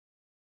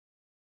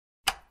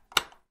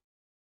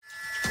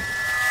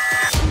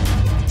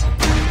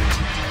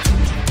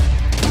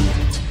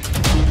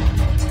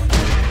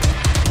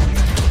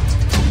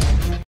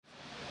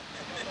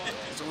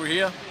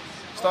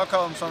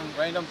Stockholm, some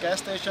random gas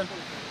station.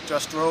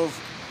 Just drove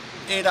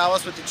 8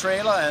 hours with the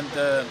trailer, and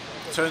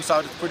turns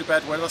out it's pretty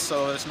bad weather,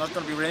 so it's not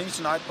going to be raining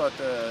tonight, but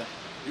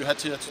you had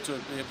to be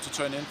able to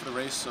turn in for the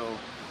race, so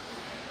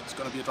it's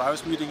going to be a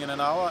driver's meeting in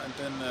an hour, and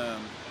then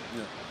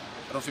yeah,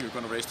 I don't think we're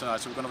going to race tonight,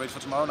 so we're going to wait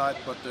for tomorrow night,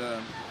 but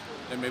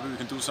then maybe we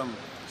can do some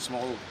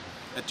small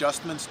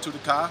adjustments to the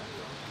car.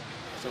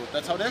 So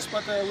that's how it is,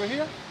 but we're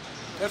here.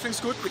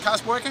 Everything's good, the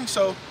car's working,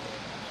 so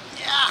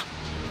yeah!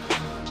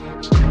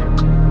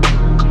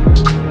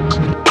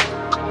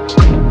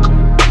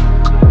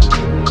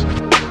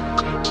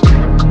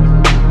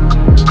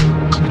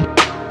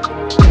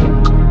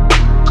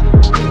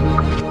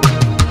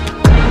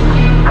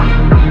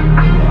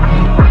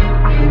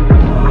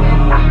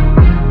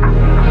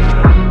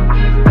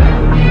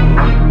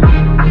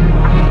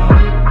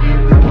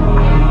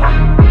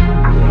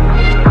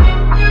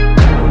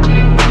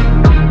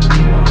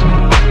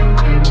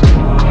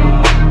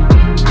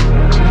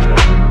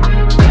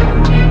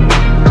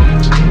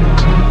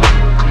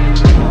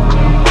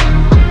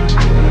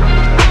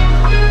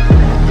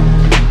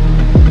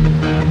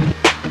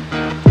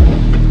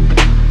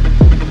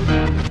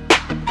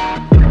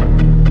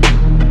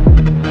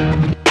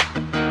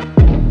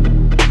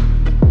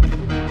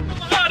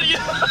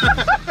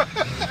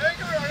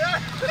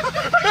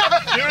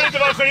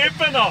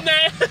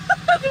 Nej,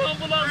 det var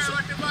ambulansen.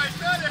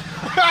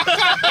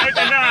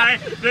 Nej,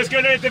 det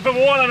skulle inte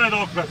förvåna mig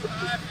dock.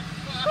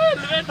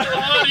 Helvete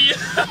vad arg.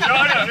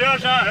 Ja, gör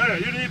så här.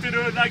 You need to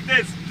do it like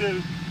this.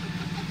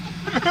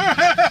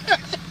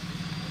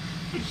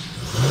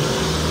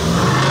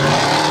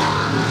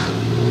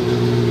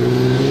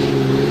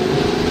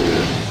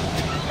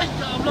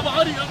 Jävlar vad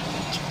arg.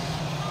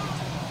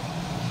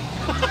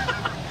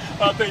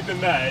 Jag tänkte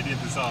nej, det är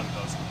inte sant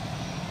alltså.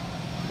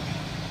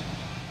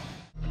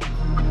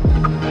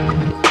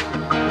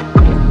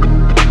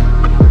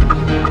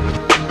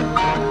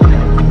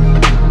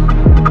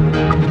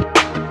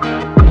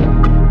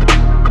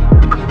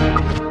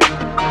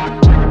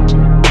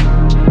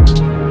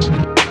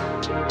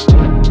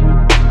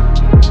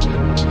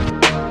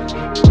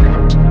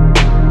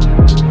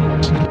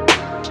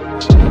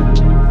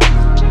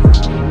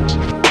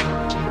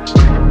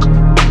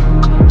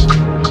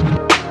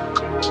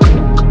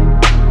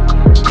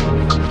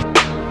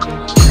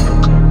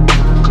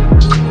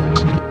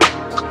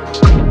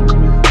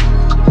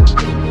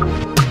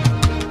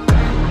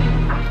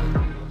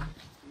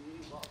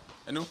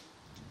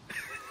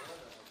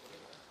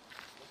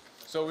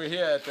 So we're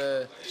here at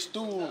the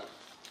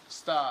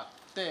Stuvesta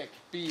Dæk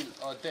Bil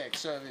og Dæk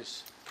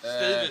Service.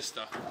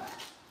 Stuvesta.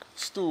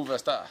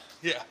 Stuvesta.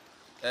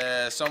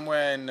 Yeah.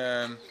 Somewhere in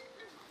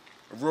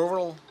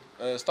rural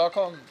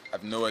Stockholm. I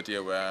have no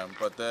idea where I am,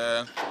 but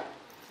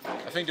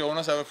I think the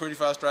owners have a pretty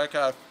fast drag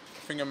car. I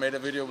think I made a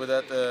video with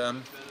that.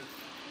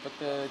 But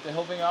they're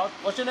helping out.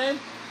 What's your name?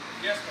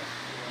 Jesper.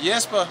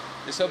 Jesper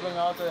is helping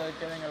out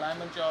getting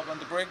alignment job on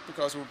the brake,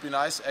 because it would be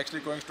nice actually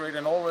going straight,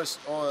 and always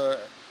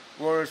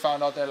we already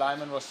found out the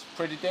alignment was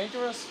pretty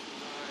dangerous.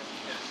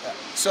 Yeah.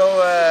 So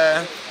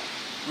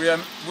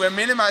we're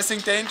minimizing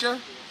danger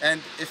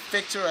and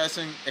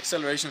effectualizing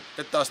acceleration.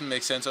 That doesn't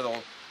make sense at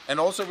all. And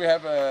also we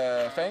have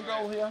a fan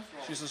girl here.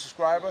 She's a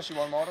subscriber. She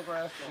won an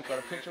autograph. She got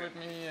a picture with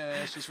me.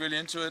 She's really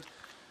into it,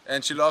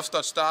 and she loves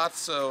Dutch starts.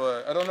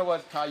 So I don't know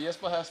what car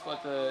Jesper has,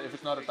 but if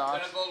it's not a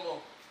Dart,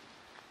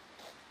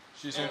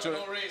 she's into it.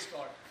 No race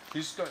car.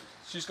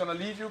 She's gonna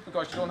leave you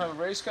because you don't have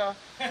a race car.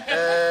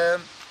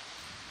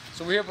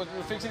 So we're here, but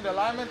we're fixing the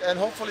alignment, and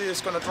hopefully it's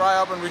going to dry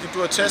up and we can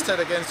do a test head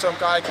against some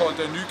guy called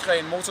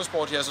Nygren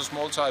Motorsport. He has a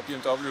small type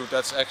BMW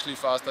that's actually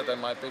faster than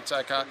my big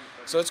type car.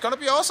 So it's going to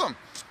be awesome.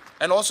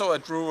 And also I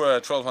drew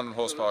a 1200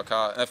 horsepower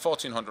car, a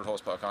 1400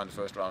 horsepower car in the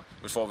first round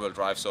with 4-wheel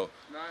drive. So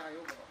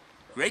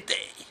great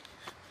day.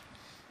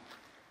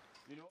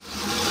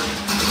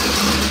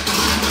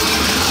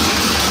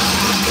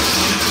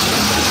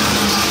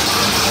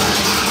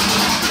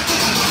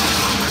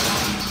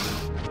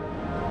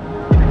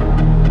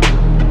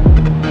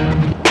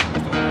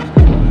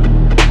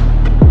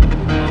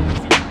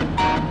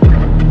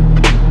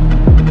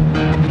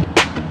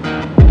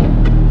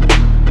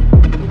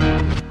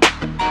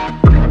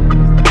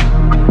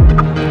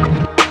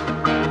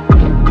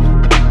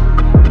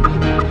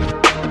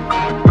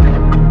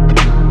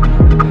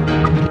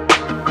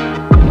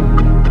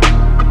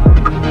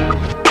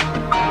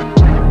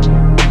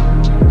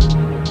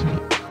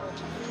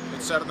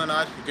 Saturday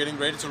night, we're getting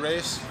ready to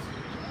race.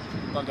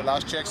 Done the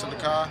last checks on the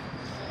car.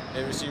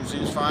 Everything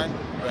seems fine.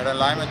 We had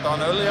alignment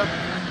done earlier.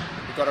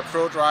 We got a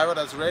pro driver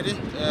that's ready.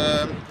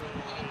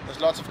 There's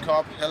lots of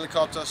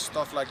helicopters,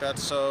 stuff like that.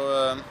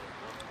 So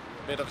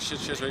bit of a shit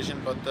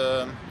situation, but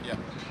yeah,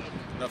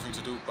 nothing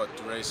to do but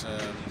to race. I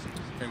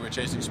think we're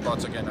chasing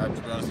spots again.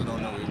 To be honest, I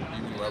don't know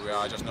even where we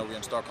are. I just know we're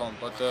in Stockholm.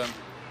 But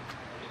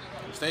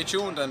stay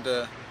tuned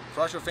and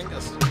cross your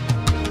fingers.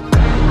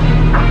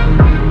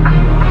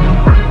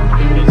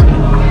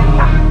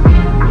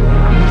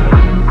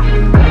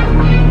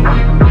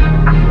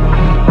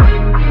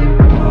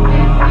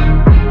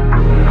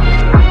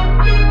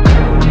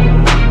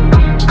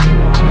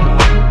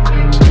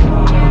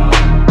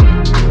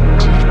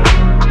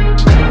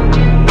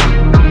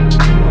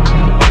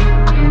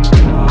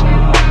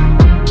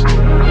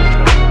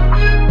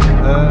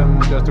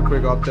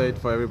 update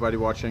for everybody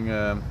watching.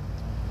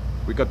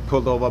 We got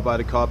pulled over by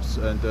the cops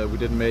and we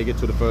didn't make it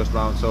to the first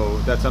round, so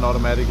that's an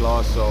automatic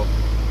loss. So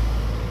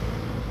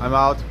I'm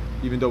out,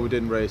 even though we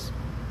didn't race.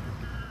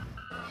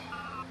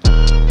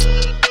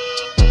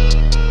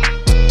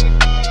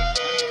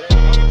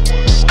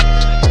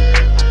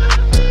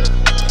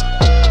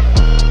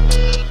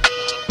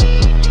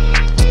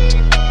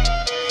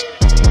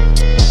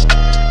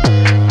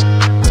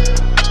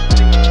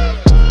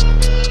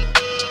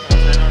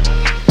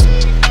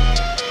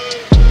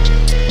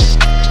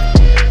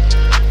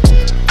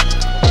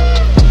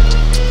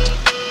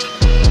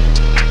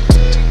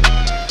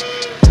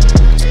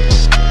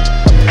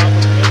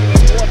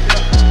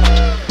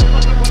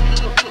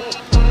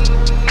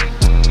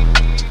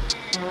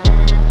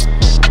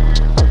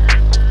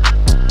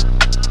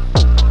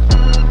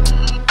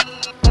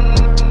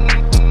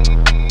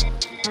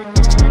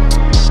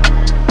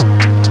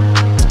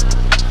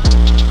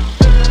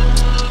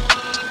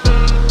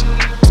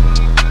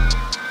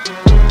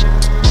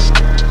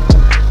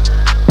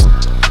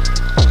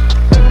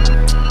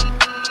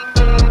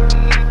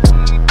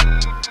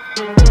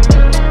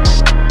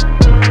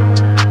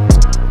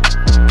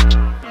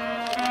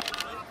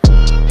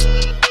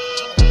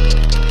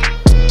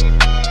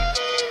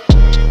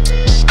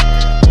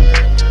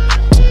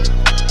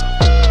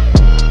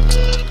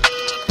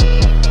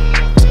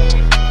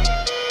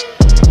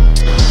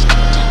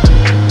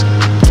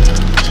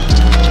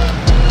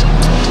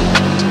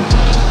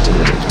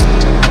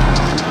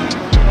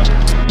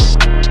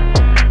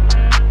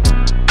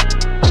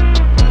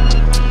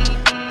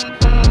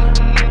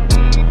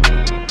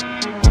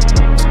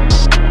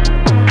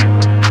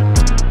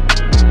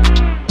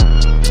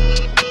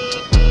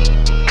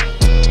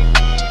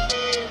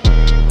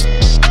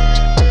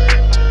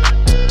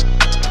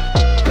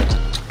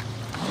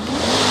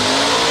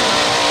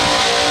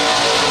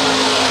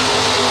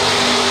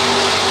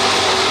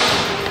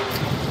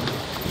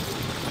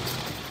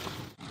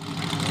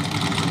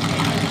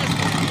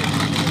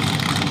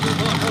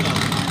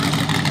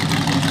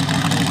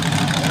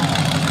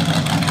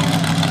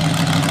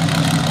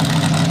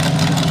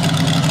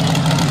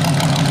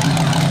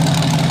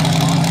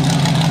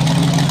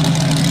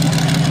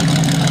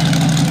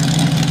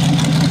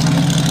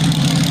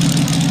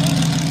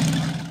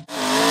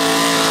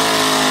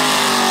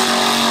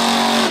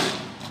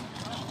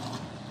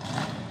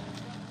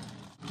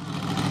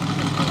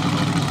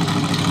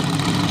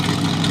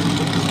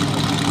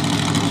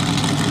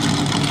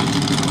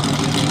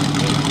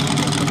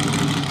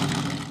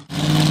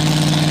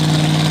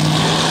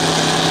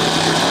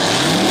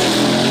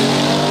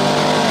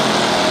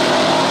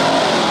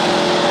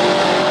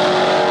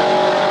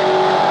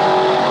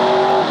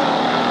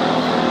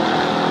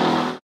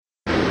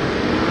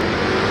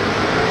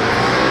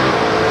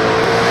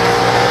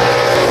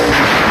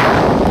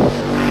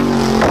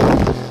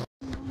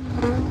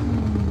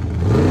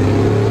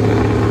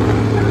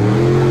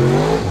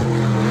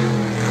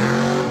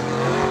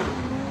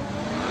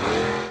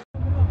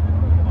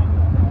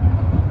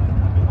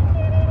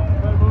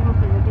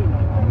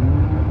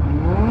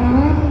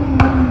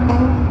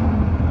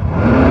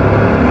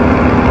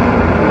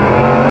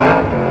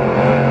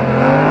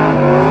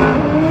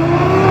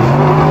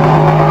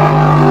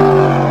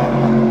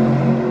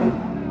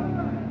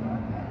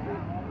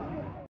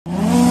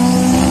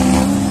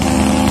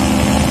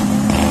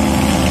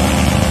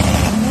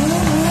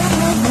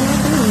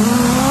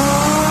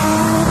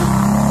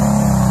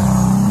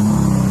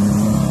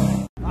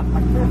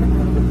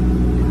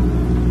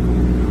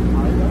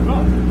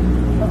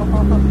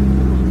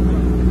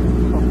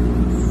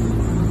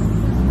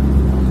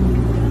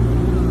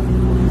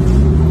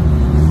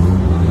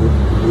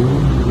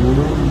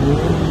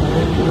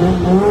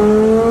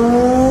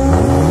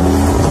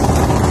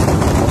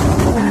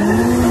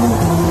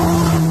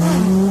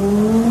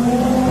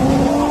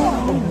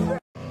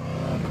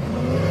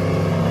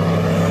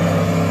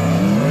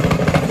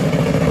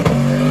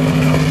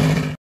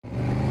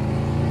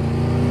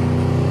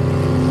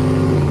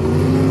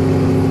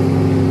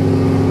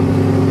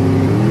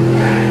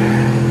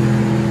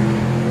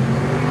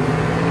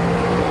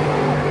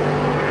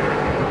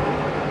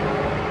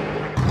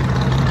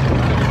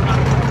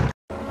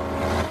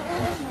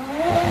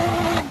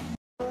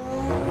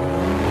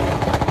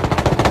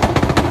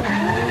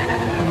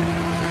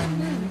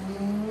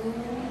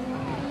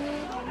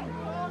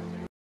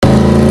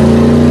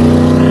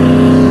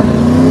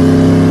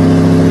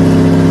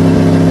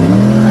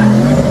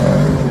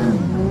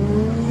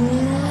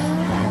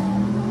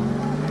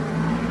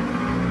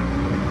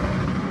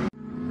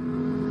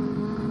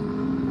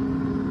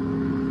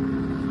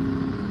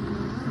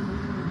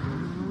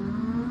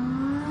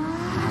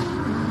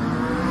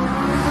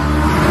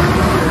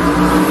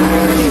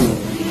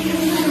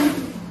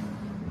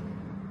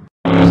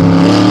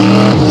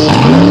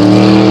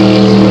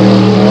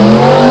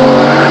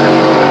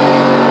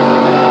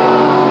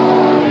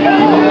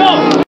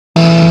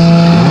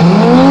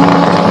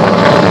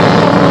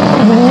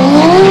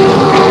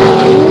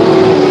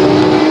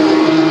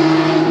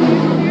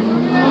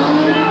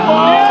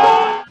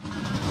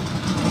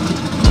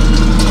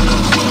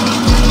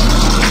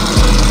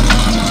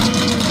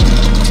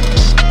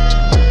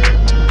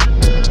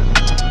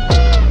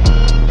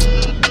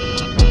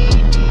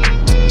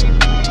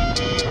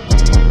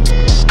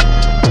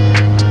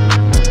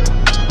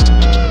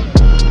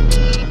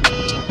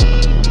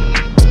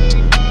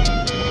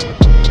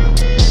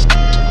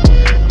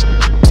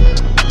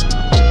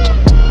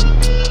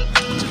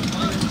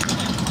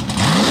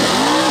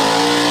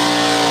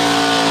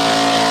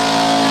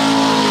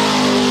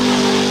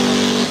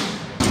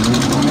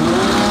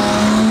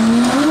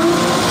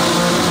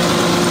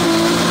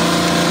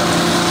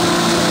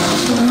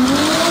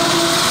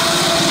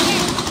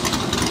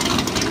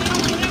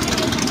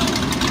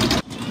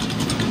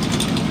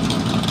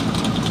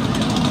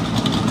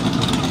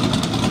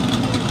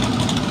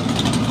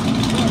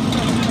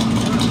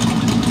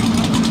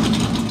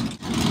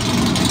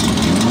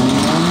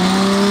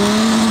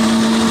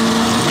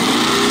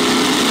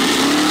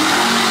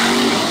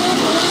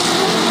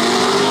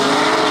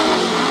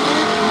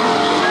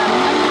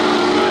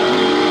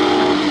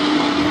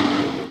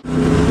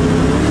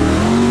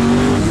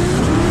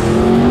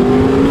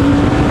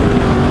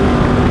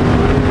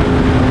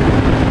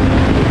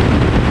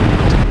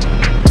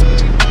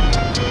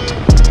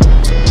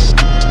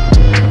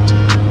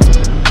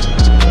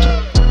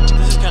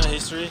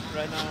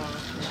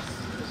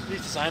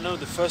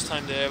 first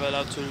time they're ever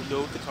allowed to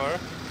load the car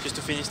just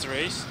to finish the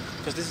race,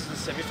 because this is the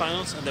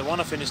semi-finals and they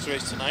want to finish the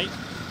race tonight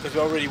because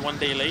we're already 1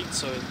 day late.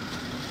 So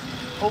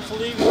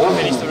hopefully we can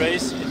finish the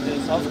race in the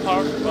south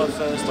part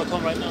of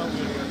Stockholm right now.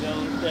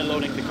 They're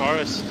loading the car,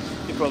 as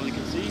you probably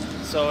can see.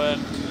 So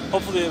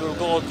hopefully it will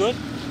go all good.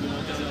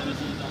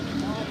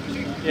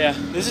 Yeah,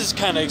 this is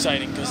kind of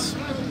exciting because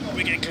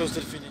we're getting close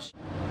to the finish.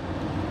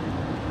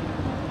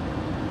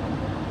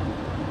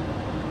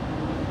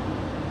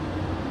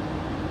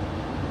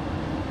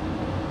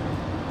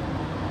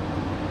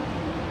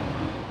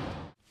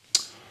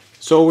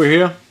 So we're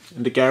here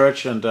in the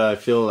garage, and I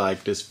feel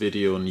like this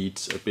video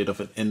needs a bit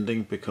of an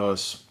ending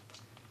because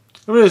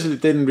I really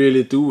didn't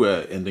really do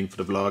an ending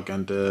for the vlog,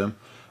 and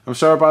I'm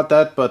sorry about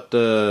that, but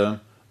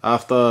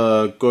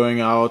after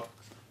going out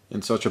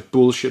in such a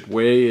bullshit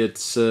way,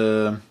 it's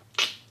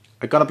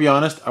I gotta be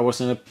honest, I was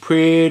in a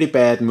pretty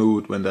bad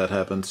mood when that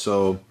happened.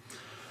 So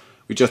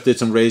we just did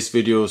some race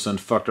videos and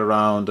fucked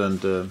around,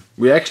 and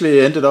we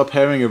actually ended up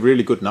having a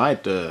really good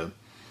night.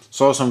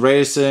 Saw some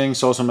racing,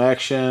 saw some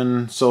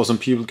action, saw some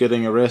people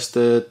getting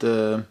arrested,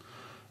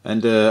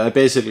 and I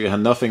basically had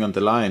nothing on the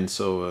line.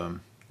 So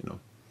you know,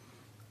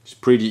 it's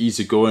pretty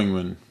easy going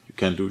when you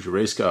can't lose your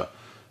race car.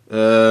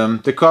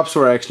 The cops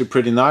were actually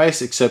pretty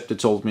nice, except they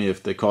told me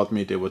if they caught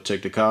me, they would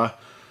take the car.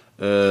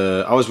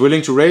 I was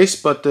willing to race,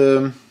 but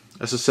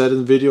as I said in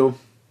the video,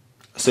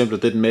 I simply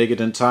didn't make it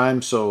in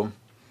time, so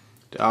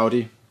the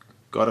Audi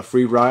got a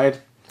free ride,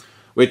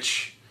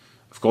 which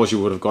of course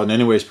you would have gotten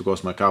anyways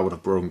because my car would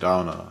have broken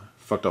down or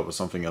fucked up or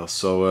something else.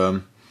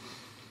 So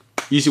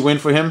easy win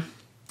for him.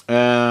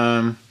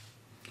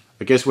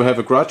 I guess we'll have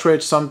a grudge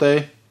race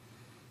someday.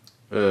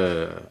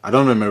 I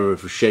don't remember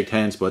if we shake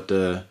hands, but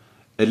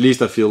at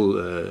least I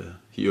feel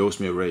he owes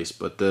me a race.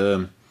 But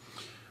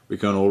we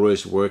can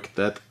always work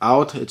that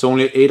out. It's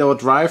only an 8-hour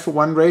drive for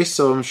one race,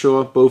 so I'm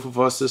sure both of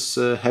us is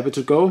happy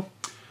to go.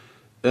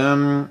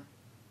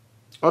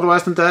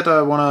 Otherwise than that,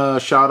 I want to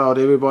shout out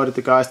everybody,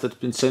 the guys that's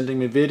been sending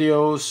me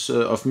videos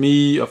of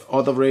me, of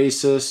other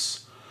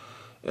races.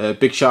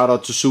 Big shout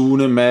out to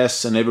Sune,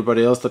 Mads, and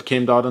everybody else that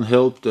came out and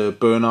helped.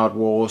 Burnout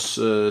Wars,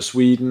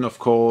 Sweden, of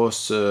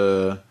course,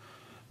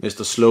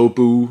 Mr.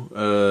 Slowboo,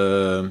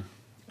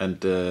 and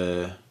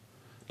the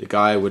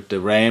guy with the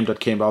ram that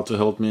came out to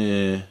help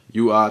me.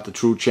 You are the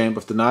true champ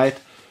of the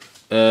night.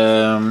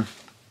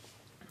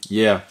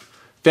 Yeah,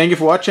 thank you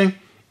for watching.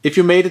 If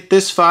you made it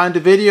this far in the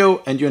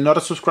video and you're not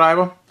a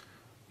subscriber,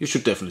 you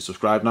should definitely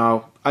subscribe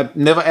now. I've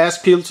never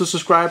asked people to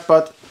subscribe,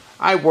 but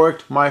I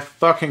worked my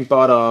fucking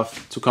butt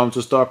off to come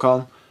to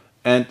Stockholm,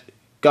 and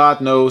God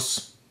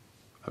knows,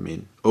 I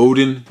mean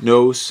Odin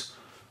knows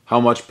how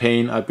much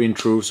pain I've been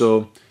through.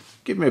 So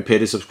give me a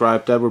pity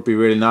subscribe, that would be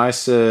really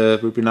nice.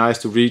 It would be nice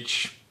to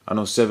reach, I don't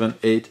know, 7,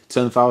 8,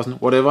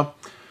 10,000, whatever.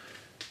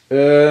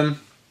 And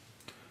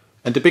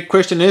the big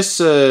question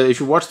is, if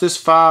you watch this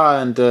far,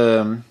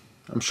 and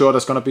I'm sure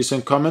there's gonna be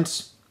some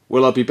comments,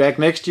 will I be back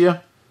next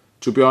year?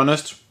 To be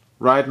honest,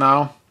 right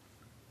now,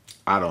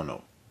 I don't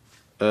know.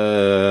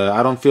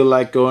 I don't feel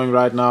like going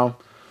right now,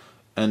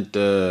 and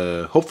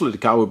hopefully the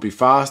car will be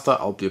faster,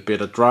 I'll be a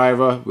better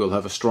driver, we'll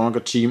have a stronger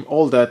team,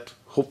 all that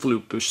hopefully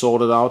will be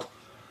sorted out.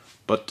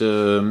 But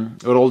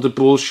with all the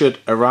bullshit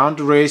around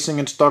the racing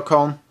in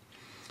Stockholm,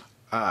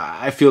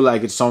 I feel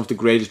like it's some of the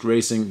greatest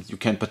racing you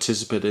can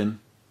participate in.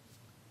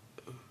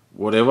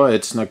 Whatever,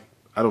 it's not,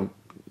 I don't,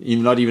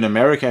 even not even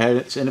America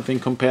has anything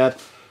compared,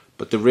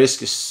 but the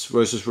risk is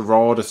versus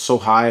reward is so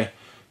high.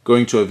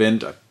 Going to an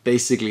event, I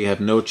basically have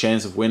no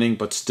chance of winning,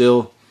 but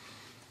still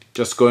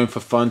just going for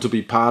fun to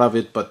be part of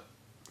it, but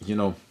you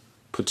know,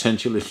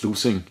 potentially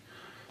losing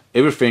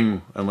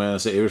everything. And when I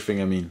say everything,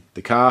 I mean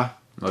the car,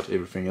 not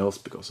everything else,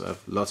 because I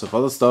have lots of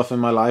other stuff in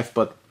my life,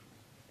 but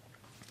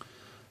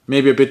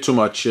maybe a bit too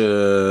much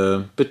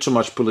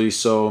police.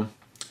 So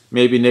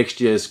maybe next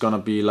year is gonna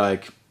be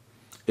like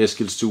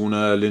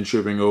Eskilstuna,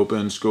 Linköping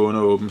Open, Skåne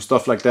Open,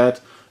 stuff like that.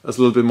 That's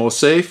a little bit more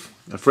safe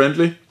and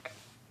friendly,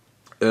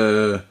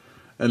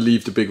 and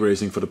leave the big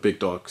racing for the big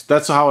dogs.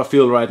 That's how I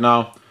feel right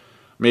now.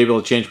 Maybe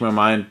I'll change my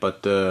mind,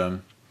 but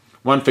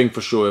one thing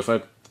for sure, if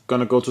I'm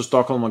gonna go to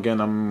Stockholm again,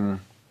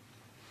 I'm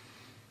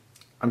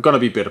gonna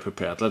be better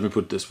prepared. Let me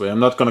put it this way: I'm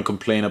not gonna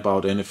complain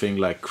about anything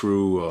like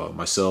crew or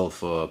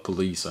myself or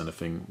police or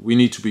anything. We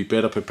need to be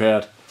better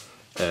prepared.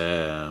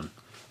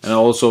 And I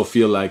also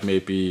feel like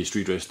maybe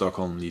Street Race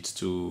Stockholm needs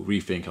to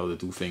rethink how they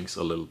do things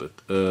a little bit.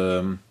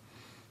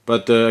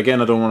 But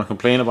again, I don't want to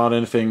complain about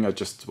anything. I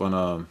just want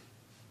to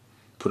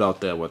put out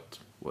there what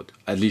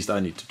at least I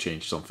need to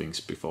change some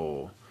things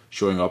before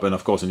showing up. And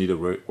of course, I need a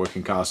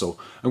working car. So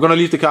I'm going to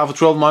leave the car for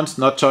 12 months,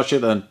 not touch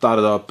it, and start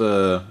it up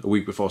a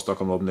week before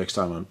Stockholm Open next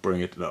time and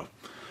bring it. No.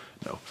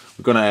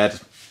 We're going to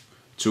add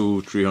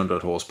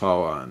 200-300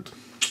 horsepower and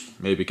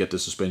maybe get the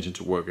suspension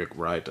to work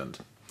right and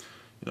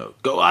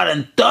go out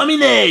and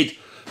dominate.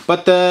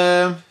 But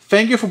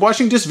thank you for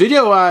watching this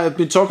video. I've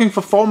been talking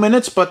for 4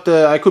 minutes, but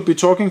I could be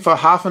talking for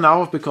half an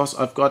hour because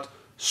I've got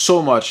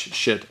so much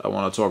shit I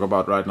want to talk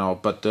about right now.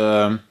 But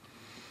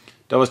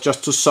that was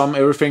just to sum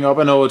everything up.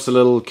 I know it's a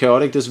little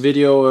chaotic, this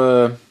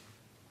video,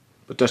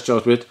 but that's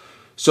just it.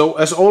 So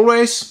as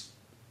always,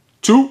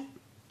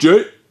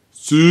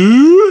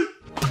 2JC.